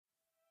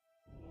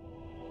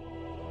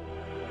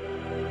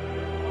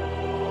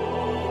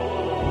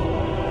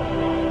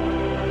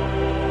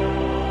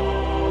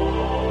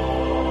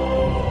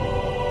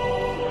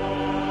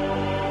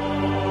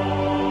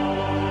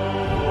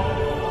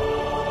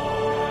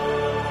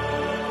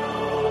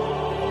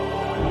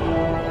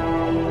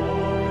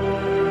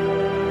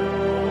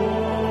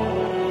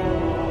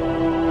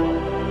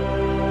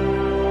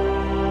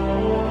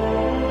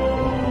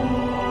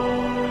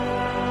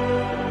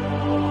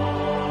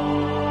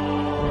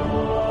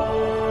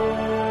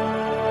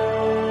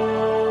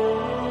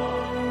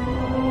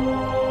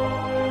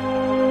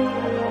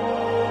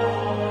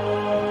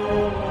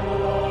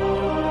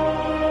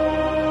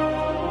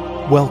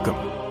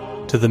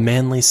Welcome to the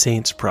Manly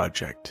Saints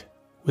Project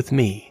with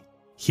me,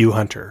 Hugh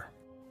Hunter.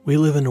 We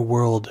live in a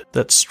world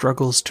that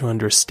struggles to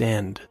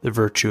understand the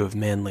virtue of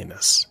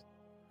manliness.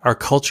 Our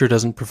culture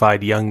doesn't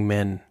provide young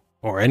men,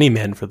 or any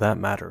men for that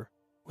matter,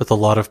 with a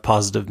lot of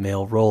positive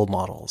male role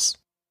models.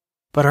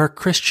 But our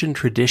Christian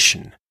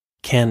tradition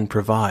can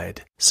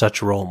provide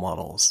such role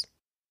models.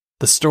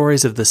 The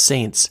stories of the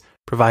saints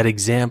provide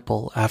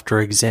example after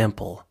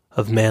example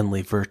of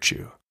manly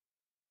virtue.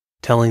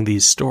 Telling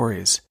these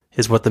stories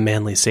is what the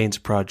Manly Saints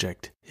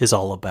Project is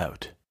all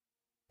about.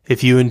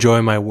 If you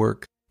enjoy my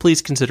work,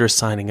 please consider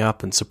signing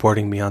up and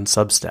supporting me on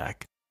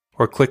Substack,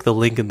 or click the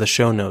link in the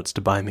show notes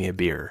to buy me a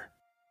beer.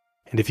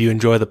 And if you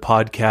enjoy the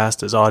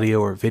podcast as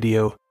audio or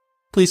video,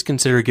 please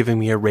consider giving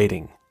me a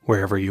rating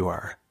wherever you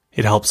are.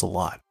 It helps a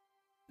lot.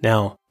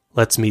 Now,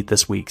 let's meet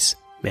this week's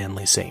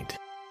Manly Saint.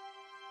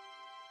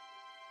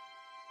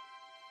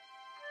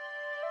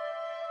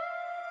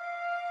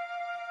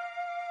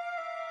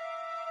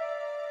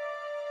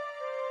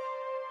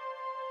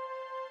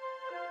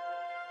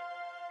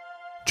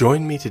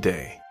 Join me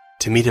today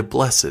to meet a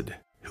blessed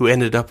who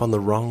ended up on the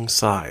wrong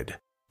side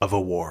of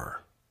a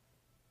war.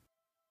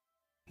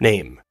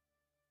 Name: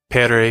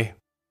 Pere,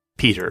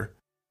 Peter,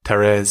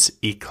 Thérèse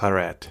y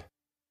Claret.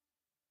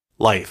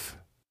 Life: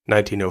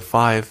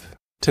 1905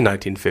 to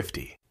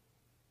 1950.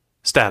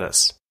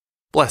 Status: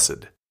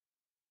 blessed.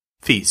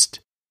 Feast: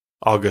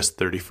 August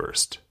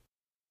 31st.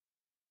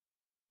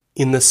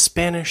 In the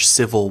Spanish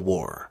Civil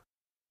War,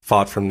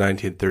 fought from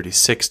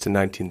 1936 to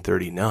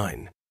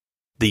 1939,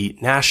 the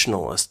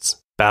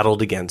Nationalists battled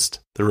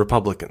against the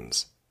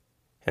Republicans,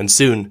 and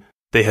soon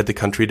they had the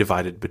country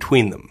divided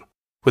between them,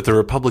 with the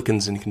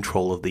Republicans in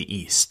control of the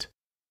East.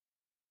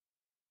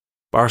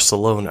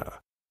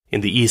 Barcelona,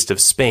 in the east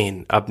of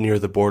Spain up near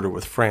the border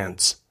with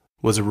France,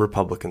 was a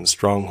Republican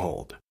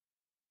stronghold.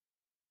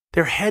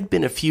 There had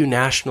been a few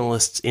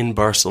nationalists in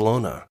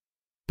Barcelona,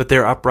 but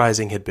their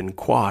uprising had been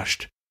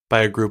quashed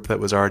by a group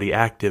that was already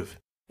active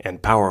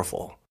and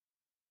powerful: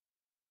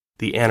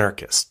 the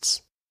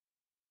anarchists.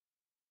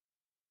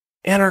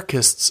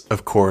 Anarchists,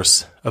 of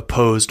course,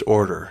 opposed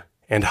order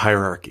and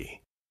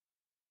hierarchy.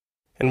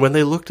 And when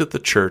they looked at the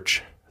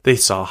church, they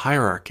saw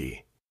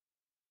hierarchy.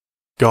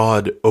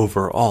 God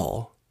over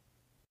all,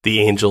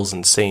 the angels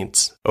and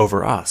saints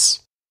over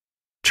us,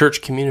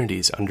 church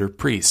communities under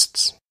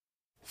priests,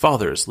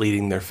 fathers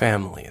leading their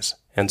families,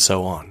 and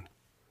so on.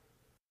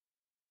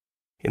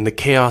 In the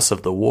chaos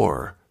of the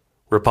war,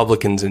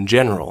 Republicans in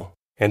general,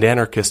 and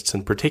anarchists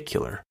in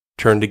particular,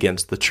 turned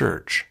against the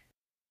church.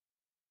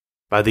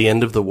 By the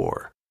end of the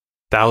war,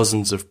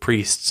 thousands of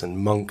priests and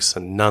monks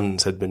and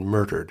nuns had been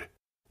murdered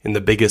in the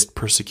biggest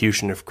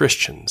persecution of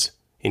Christians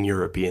in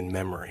European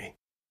memory.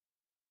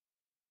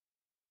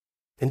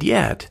 And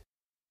yet,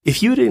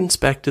 if you had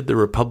inspected the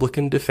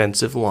Republican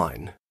defensive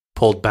line,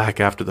 pulled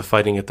back after the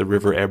fighting at the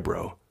River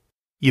Ebro,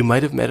 you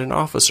might have met an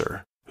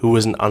officer who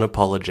was an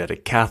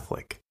unapologetic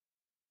Catholic,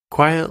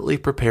 quietly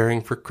preparing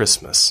for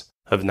Christmas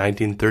of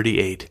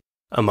 1938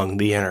 among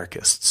the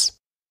anarchists,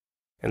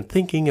 and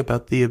thinking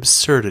about the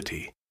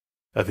absurdity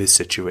of his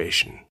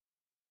situation.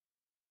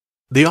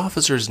 The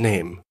officer's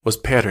name was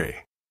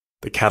Pere,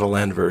 the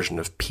Catalan version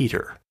of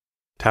Peter,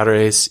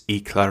 Thérèse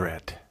y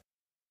Claret.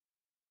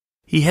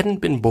 He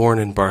hadn't been born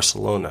in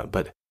Barcelona,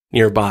 but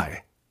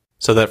nearby,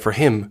 so that for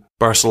him,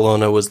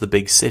 Barcelona was the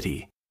big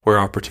city where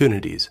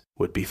opportunities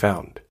would be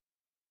found.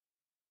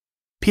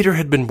 Peter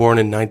had been born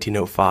in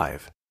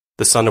 1905,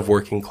 the son of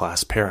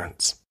working-class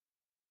parents.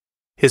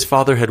 His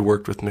father had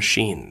worked with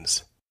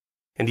machines,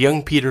 and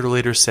young Peter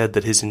later said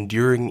that his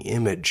enduring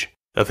image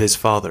of his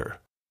father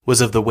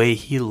was of the way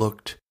he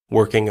looked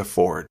working a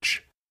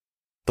forge,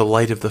 the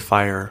light of the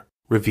fire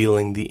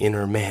revealing the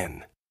inner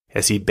man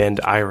as he bent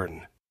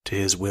iron to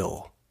his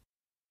will.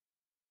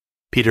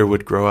 Peter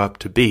would grow up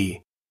to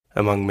be,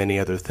 among many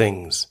other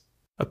things,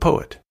 a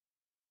poet.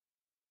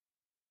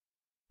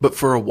 But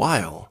for a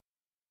while,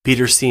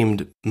 Peter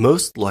seemed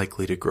most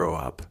likely to grow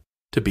up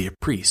to be a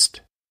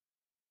priest.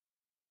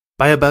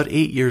 By about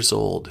 8 years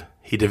old,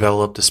 he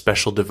developed a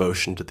special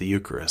devotion to the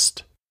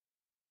Eucharist.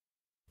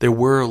 There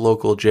were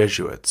local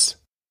Jesuits,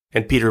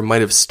 and Peter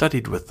might have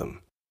studied with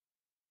them,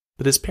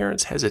 but his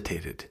parents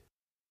hesitated.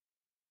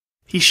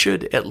 He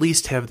should at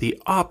least have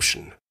the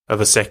option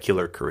of a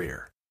secular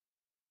career.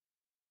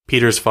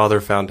 Peter's father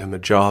found him a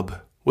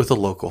job with a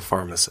local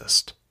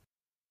pharmacist.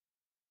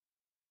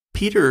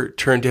 Peter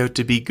turned out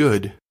to be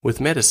good with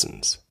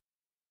medicines.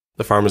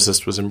 The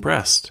pharmacist was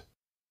impressed.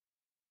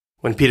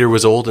 When Peter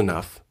was old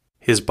enough,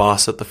 his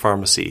boss at the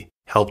pharmacy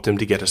helped him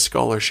to get a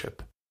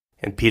scholarship,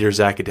 and Peter's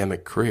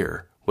academic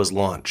career was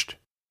launched.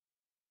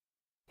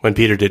 When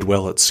Peter did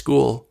well at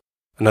school,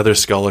 another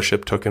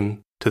scholarship took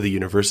him to the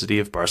University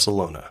of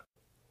Barcelona.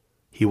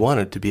 He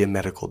wanted to be a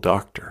medical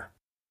doctor.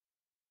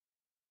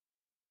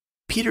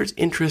 Peter's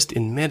interest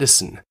in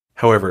medicine,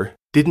 however,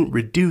 didn't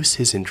reduce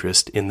his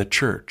interest in the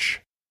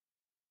church.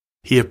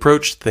 He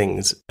approached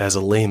things as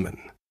a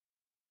layman.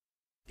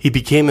 He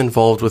became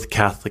involved with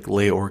Catholic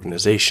lay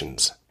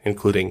organizations,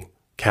 including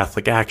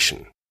Catholic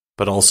Action,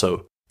 but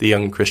also the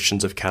Young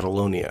Christians of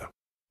Catalonia,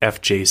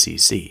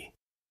 FJCC.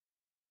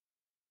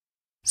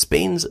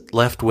 Spain's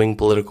left-wing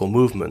political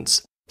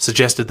movements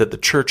suggested that the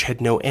church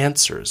had no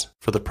answers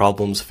for the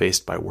problems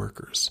faced by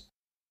workers.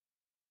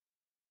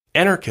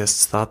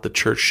 Anarchists thought the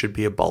church should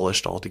be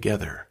abolished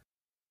altogether.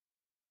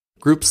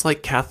 Groups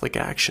like Catholic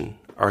Action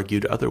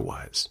argued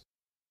otherwise.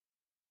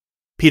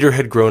 Peter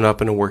had grown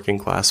up in a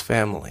working-class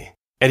family,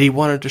 and he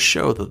wanted to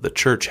show that the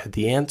church had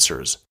the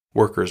answers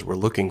workers were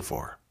looking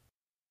for.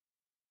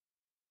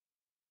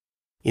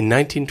 In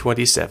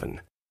 1927,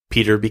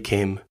 Peter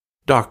became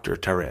Dr.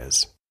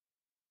 Therese.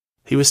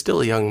 He was still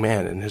a young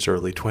man in his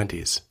early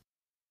 20s.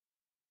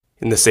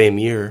 In the same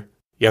year,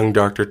 young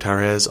Dr.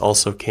 Therese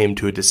also came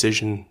to a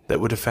decision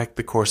that would affect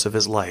the course of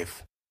his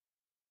life.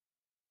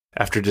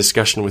 After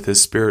discussion with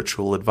his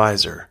spiritual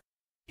advisor,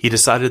 he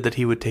decided that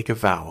he would take a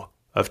vow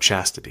of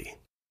chastity.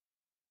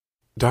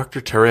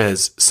 Dr.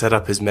 Therese set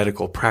up his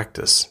medical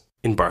practice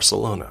in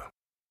Barcelona.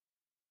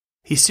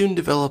 He soon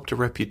developed a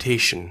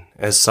reputation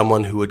as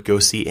someone who would go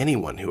see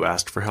anyone who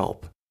asked for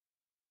help.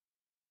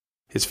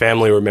 His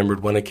family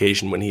remembered one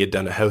occasion when he had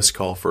done a house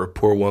call for a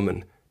poor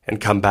woman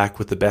and come back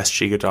with the best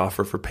she could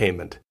offer for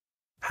payment,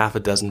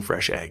 6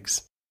 fresh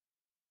eggs.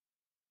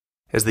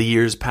 As the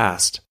years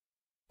passed,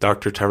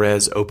 Dr.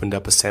 Therese opened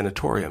up a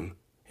sanatorium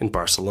in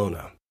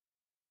Barcelona.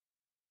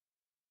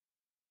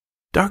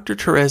 Dr.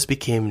 Therese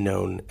became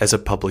known as a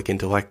public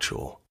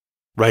intellectual,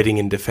 writing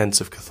in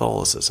defense of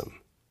Catholicism.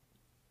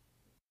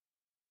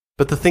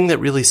 But the thing that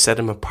really set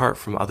him apart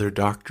from other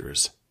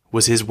doctors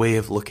was his way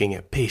of looking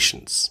at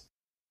patients.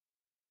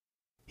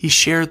 He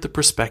shared the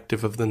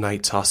perspective of the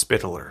Knights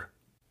Hospitaller,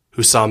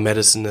 who saw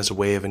medicine as a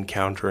way of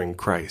encountering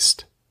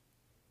Christ.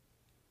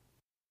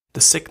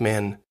 The sick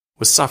man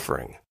was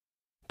suffering,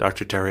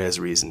 Dr. Therese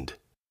reasoned,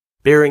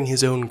 bearing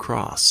his own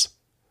cross,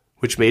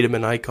 which made him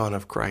an icon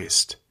of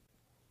Christ,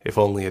 if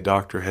only a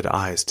doctor had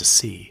eyes to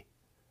see.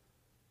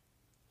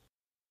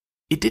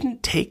 It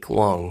didn't take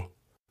long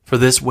for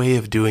this way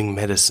of doing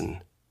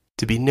medicine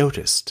to be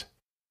noticed.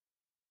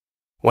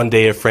 One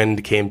day a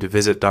friend came to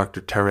visit Dr.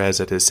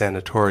 Therese at his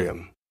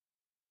sanatorium.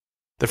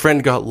 The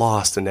friend got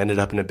lost and ended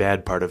up in a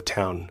bad part of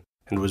town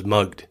and was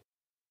mugged.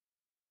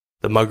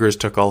 The muggers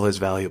took all his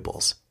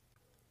valuables.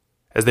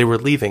 As they were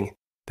leaving,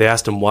 they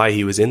asked him why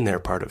he was in their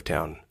part of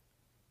town.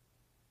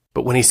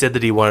 But when he said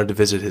that he wanted to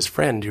visit his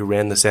friend who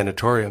ran the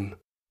sanatorium,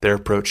 their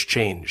approach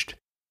changed.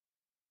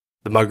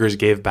 The muggers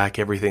gave back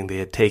everything they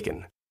had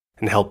taken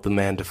and helped the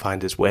man to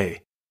find his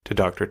way to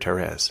Dr.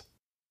 Therese.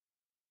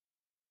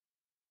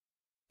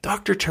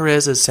 Dr.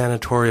 Therese's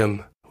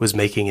sanatorium was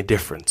making a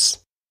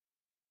difference,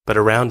 but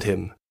around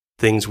him,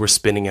 things were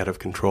spinning out of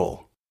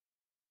control.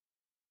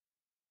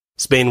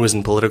 Spain was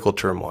in political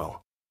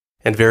turmoil,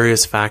 and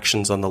various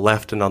factions on the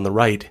left and on the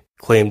right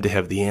claimed to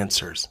have the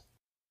answers.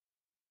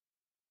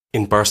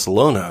 In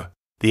Barcelona,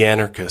 the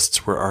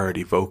anarchists were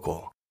already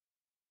vocal.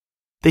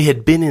 They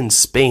had been in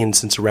Spain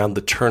since around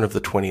the turn of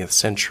the 20th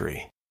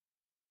century.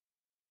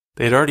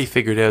 They had already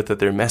figured out that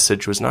their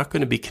message was not going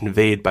to be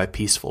conveyed by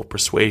peaceful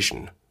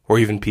persuasion or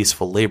even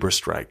peaceful labor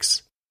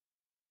strikes.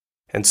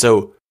 And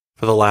so,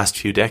 for the last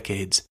few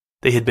decades,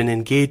 they had been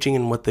engaging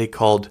in what they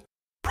called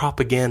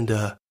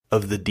propaganda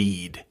of the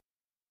deed,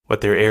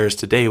 what their heirs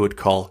today would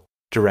call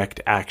direct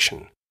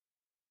action,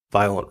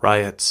 violent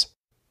riots,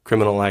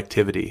 criminal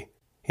activity,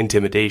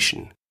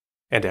 intimidation,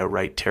 and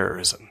outright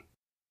terrorism.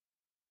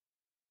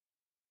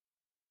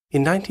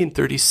 In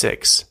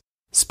 1936,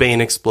 Spain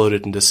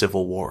exploded into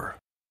civil war.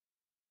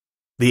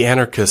 The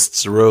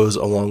anarchists rose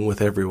along with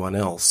everyone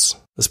else,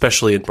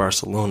 especially in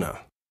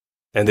Barcelona,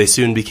 and they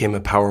soon became a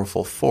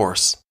powerful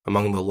force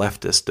among the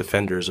leftist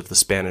defenders of the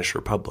Spanish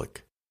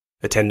Republic,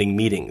 attending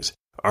meetings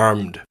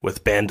armed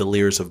with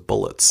bandoliers of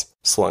bullets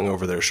slung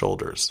over their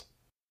shoulders.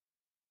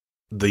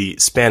 The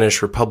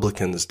Spanish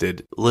Republicans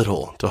did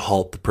little to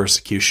halt the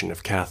persecution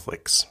of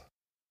Catholics.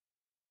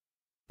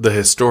 The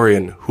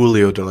historian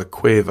Julio de la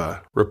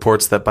Cueva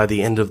reports that by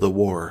the end of the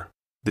war,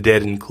 the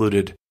dead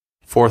included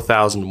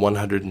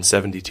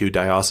 4,172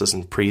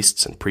 diocesan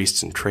priests and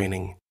priests in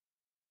training,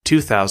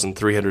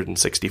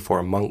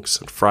 2,364 monks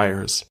and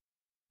friars,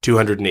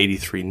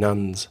 283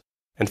 nuns,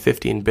 and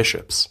 15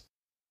 bishops.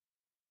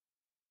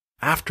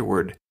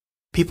 Afterward,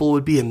 people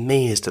would be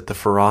amazed at the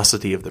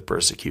ferocity of the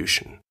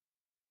persecution.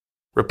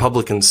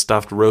 Republicans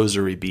stuffed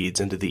rosary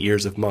beads into the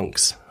ears of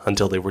monks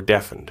until they were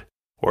deafened,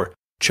 or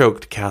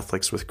choked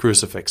Catholics with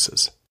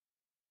crucifixes.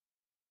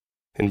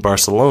 In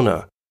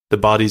Barcelona, the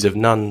bodies of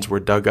nuns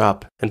were dug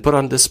up and put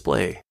on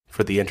display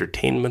for the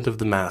entertainment of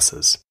the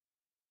masses.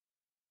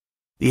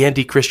 The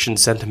anti-Christian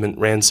sentiment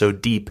ran so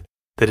deep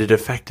that it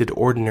affected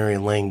ordinary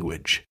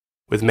language,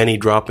 with many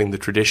dropping the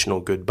traditional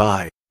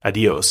goodbye,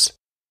 adios,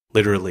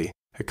 literally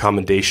a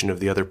commendation of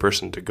the other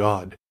person to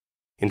God,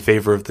 in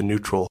favor of the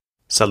neutral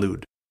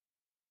salud.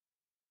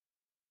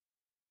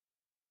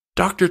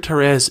 Dr.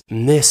 Therese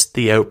missed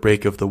the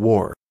outbreak of the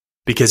war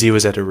because he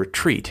was at a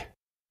retreat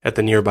at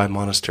the nearby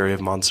monastery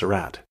of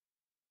Montserrat.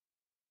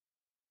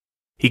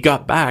 He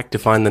got back to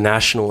find the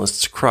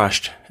nationalists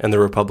crushed and the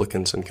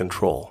Republicans in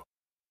control.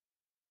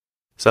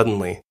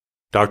 Suddenly,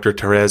 Dr.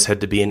 Therese had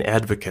to be an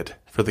advocate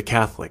for the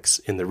Catholics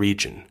in the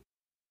region.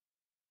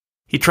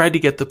 He tried to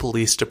get the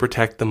police to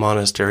protect the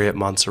monastery at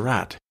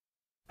Montserrat,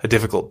 a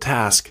difficult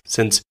task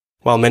since,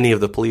 while many of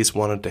the police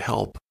wanted to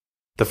help,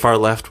 the far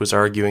left was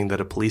arguing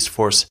that a police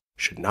force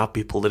should not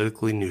be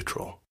politically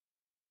neutral.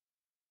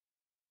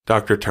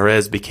 Dr.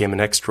 Therese became an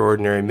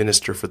extraordinary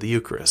minister for the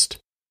Eucharist,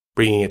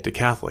 bringing it to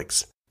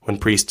Catholics when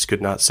priests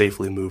could not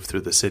safely move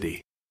through the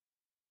city.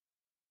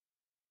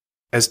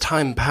 As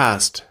time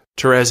passed,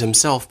 Therese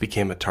himself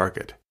became a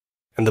target,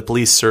 and the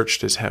police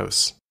searched his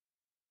house.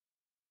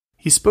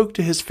 He spoke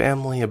to his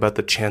family about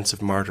the chance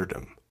of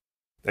martyrdom,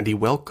 and he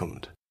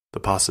welcomed the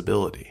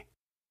possibility.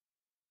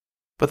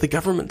 But the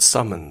government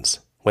summons,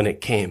 when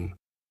it came,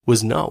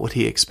 was not what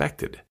he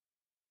expected.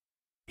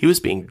 He was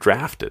being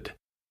drafted.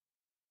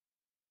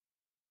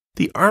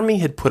 The army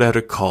had put out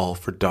a call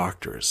for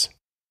doctors.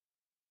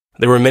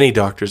 There were many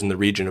doctors in the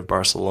region of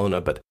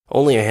Barcelona, but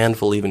only a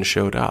handful even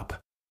showed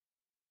up.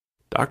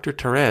 Dr.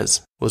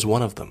 Therese was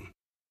one of them.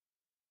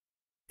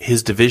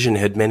 His division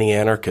had many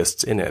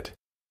anarchists in it,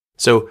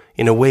 so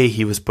in a way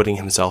he was putting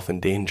himself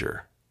in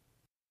danger.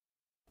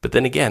 But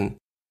then again,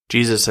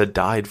 Jesus had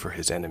died for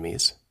his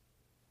enemies.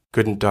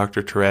 Couldn't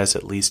Dr. Therese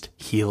at least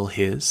heal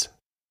his?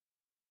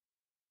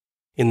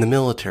 In the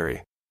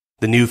military,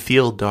 the new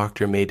field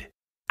doctor made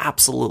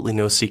absolutely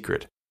no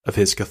secret of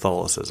his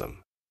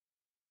Catholicism.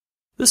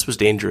 This was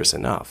dangerous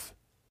enough.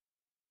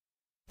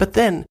 But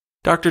then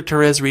Dr.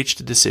 Therese reached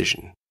a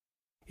decision.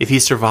 If he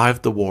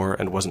survived the war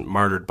and wasn't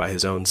martyred by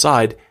his own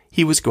side,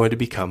 he was going to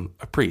become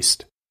a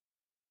priest.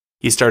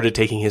 He started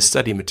taking his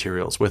study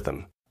materials with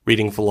him,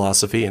 reading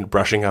philosophy and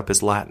brushing up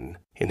his Latin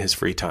in his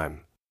free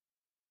time.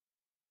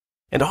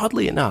 And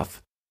oddly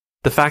enough,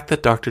 the fact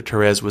that Dr.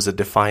 Therese was a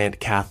defiant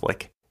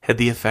Catholic had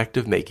the effect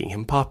of making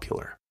him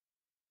popular.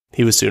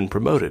 He was soon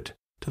promoted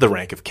to the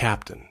rank of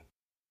captain.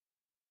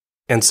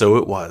 And so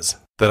it was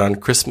that on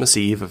Christmas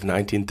Eve of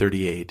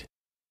 1938,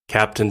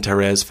 Captain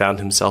Therese found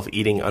himself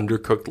eating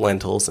undercooked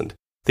lentils and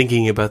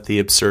thinking about the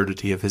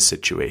absurdity of his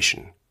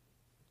situation.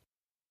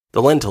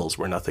 The lentils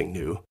were nothing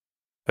new.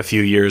 A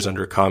few years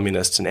under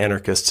communists and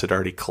anarchists had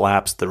already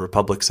collapsed the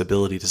Republic's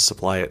ability to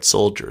supply its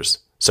soldiers,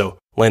 so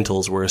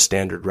lentils were a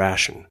standard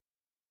ration.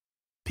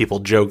 People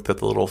joked that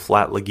the little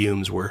flat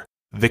legumes were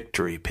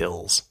victory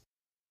pills.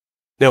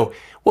 No,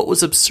 what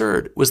was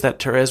absurd was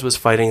that Therese was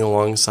fighting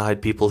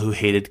alongside people who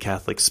hated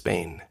Catholic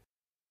Spain.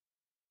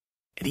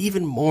 And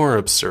even more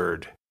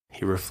absurd,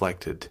 he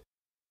reflected,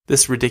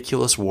 this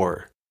ridiculous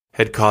war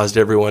had caused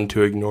everyone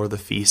to ignore the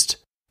feast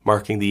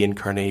marking the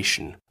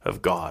incarnation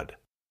of God.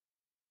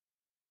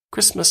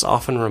 Christmas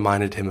often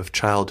reminded him of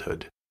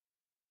childhood,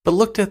 but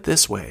looked at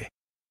this way,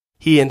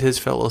 he and his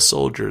fellow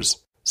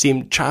soldiers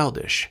seemed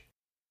childish,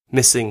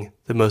 missing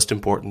the most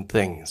important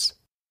things.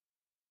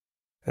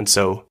 And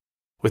so,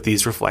 with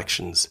these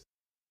reflections,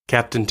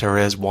 Captain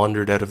Therese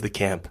wandered out of the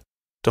camp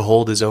to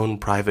hold his own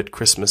private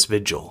Christmas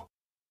vigil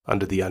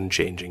under the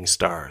unchanging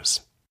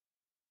stars.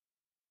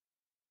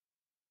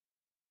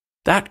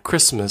 That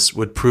Christmas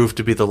would prove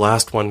to be the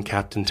last one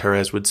Captain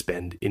Therese would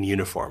spend in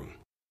uniform.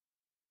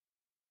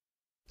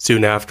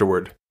 Soon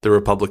afterward, the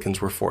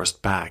Republicans were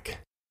forced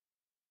back.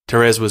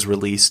 Therese was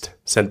released,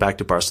 sent back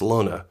to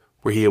Barcelona,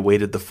 where he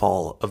awaited the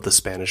fall of the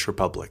Spanish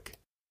Republic.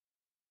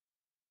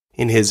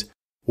 In his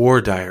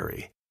war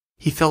diary,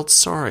 he felt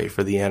sorry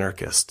for the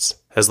anarchists,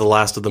 as the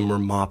last of them were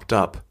mopped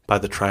up by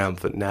the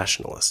triumphant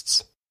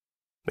nationalists.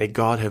 May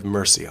God have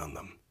mercy on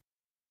them.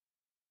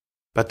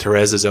 But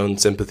Therese's own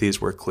sympathies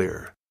were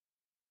clear.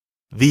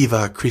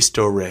 Viva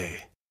Cristo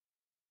Rey!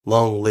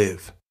 Long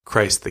live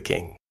Christ the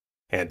King!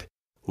 And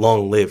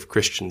long live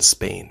Christian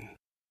Spain!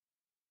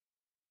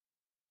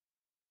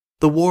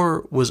 The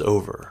war was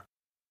over.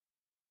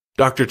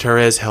 Dr.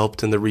 Therese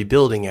helped in the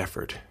rebuilding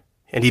effort,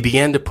 and he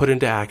began to put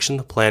into action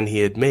the plan he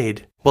had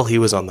made while he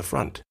was on the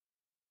front.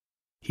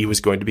 He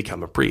was going to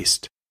become a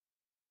priest.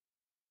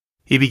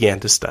 He began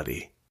to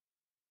study.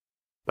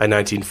 By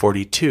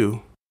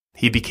 1942,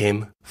 he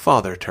became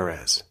Father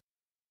Therese.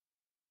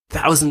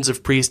 Thousands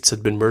of priests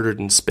had been murdered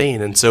in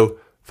Spain, and so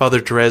Father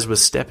Therese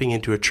was stepping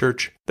into a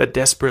church that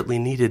desperately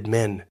needed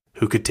men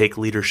who could take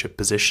leadership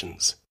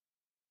positions.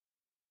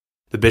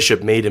 The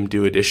bishop made him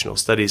do additional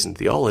studies in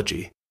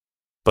theology,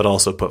 but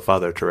also put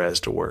Father Therese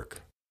to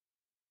work.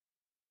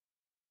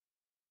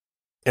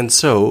 And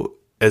so,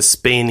 as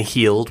Spain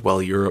healed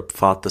while Europe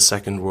fought the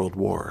Second World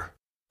War,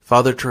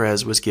 Father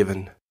Therese was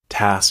given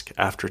task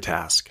after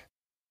task.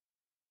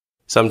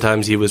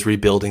 Sometimes he was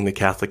rebuilding the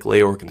Catholic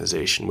lay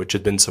organization which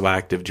had been so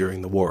active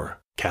during the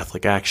war,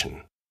 Catholic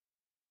Action.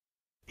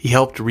 He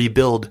helped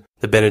rebuild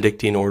the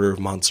Benedictine Order of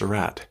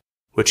Montserrat,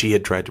 which he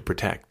had tried to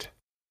protect.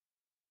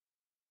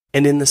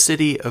 And in the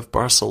city of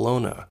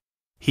Barcelona,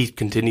 he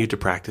continued to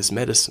practice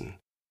medicine.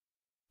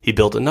 He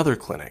built another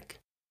clinic.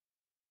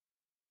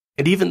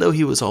 And even though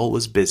he was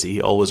always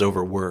busy, always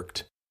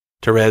overworked,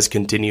 Therese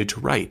continued to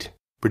write,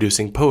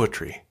 producing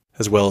poetry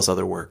as well as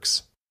other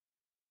works.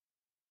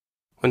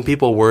 When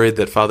people worried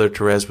that Father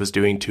Therese was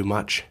doing too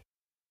much,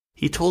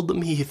 he told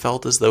them he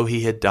felt as though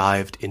he had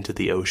dived into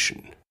the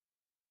ocean.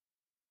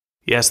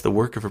 Yes, the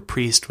work of a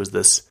priest was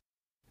this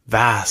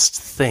vast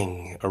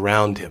thing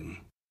around him,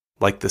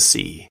 like the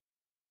sea.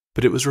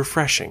 But it was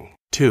refreshing,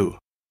 too,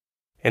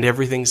 and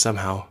everything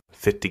somehow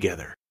fit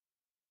together.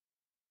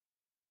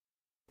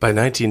 By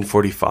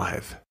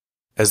 1945,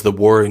 as the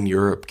war in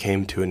Europe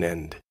came to an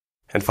end,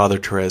 and Father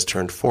Therese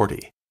turned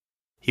 40,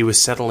 he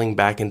was settling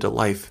back into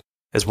life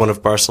as one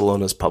of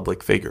Barcelona's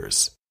public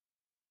figures.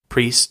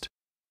 Priest,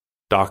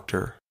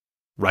 doctor,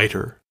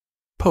 writer,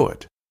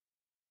 poet.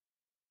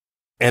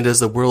 And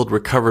as the world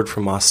recovered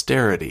from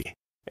austerity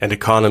and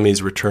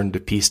economies returned to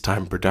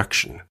peacetime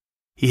production,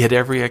 he had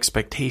every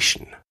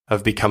expectation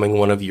of becoming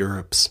one of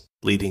Europe's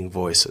leading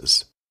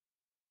voices.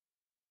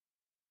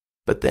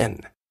 But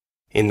then,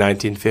 in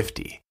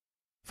 1950,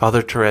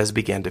 Father Therese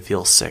began to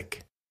feel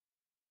sick.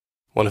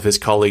 One of his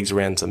colleagues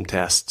ran some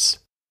tests.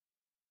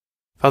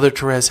 Father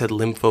Therese had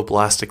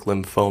lymphoblastic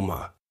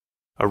lymphoma,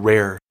 a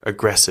rare,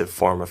 aggressive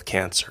form of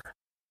cancer.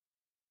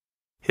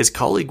 His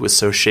colleague was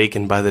so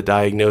shaken by the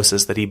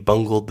diagnosis that he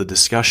bungled the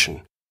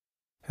discussion,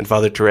 and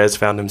Father Therese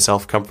found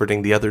himself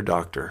comforting the other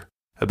doctor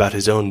about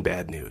his own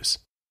bad news.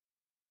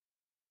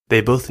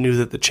 They both knew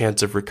that the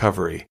chance of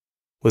recovery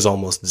was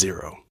almost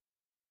zero.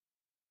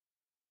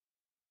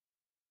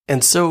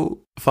 And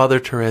so, Father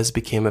Therese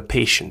became a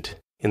patient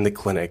in the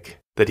clinic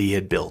that he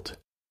had built.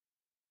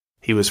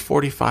 He was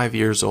 45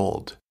 years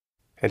old,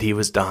 and he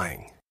was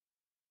dying.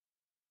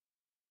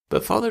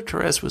 But Father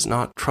Therese was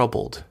not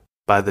troubled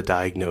by the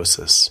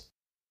diagnosis.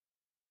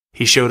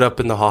 He showed up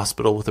in the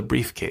hospital with a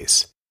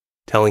briefcase,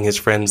 telling his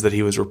friends that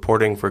he was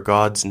reporting for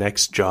God's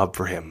next job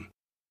for him,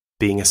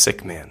 being a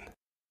sick man.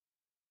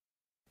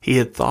 He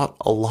had thought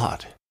a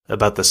lot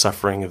about the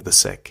suffering of the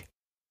sick.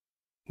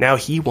 Now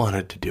he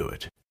wanted to do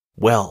it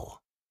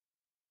well.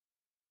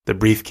 The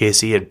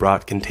briefcase he had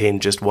brought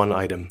contained just one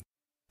item,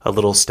 a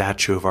little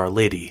statue of Our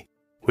Lady,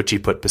 which he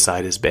put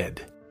beside his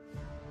bed.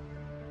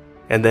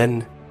 And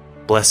then,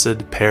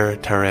 blessed Pere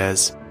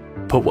Therese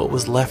put what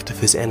was left of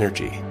his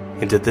energy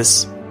into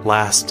this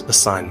last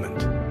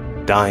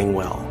assignment, dying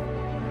well.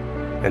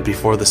 And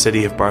before the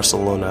city of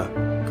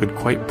Barcelona could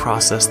quite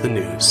process the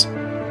news,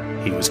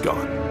 he was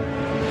gone.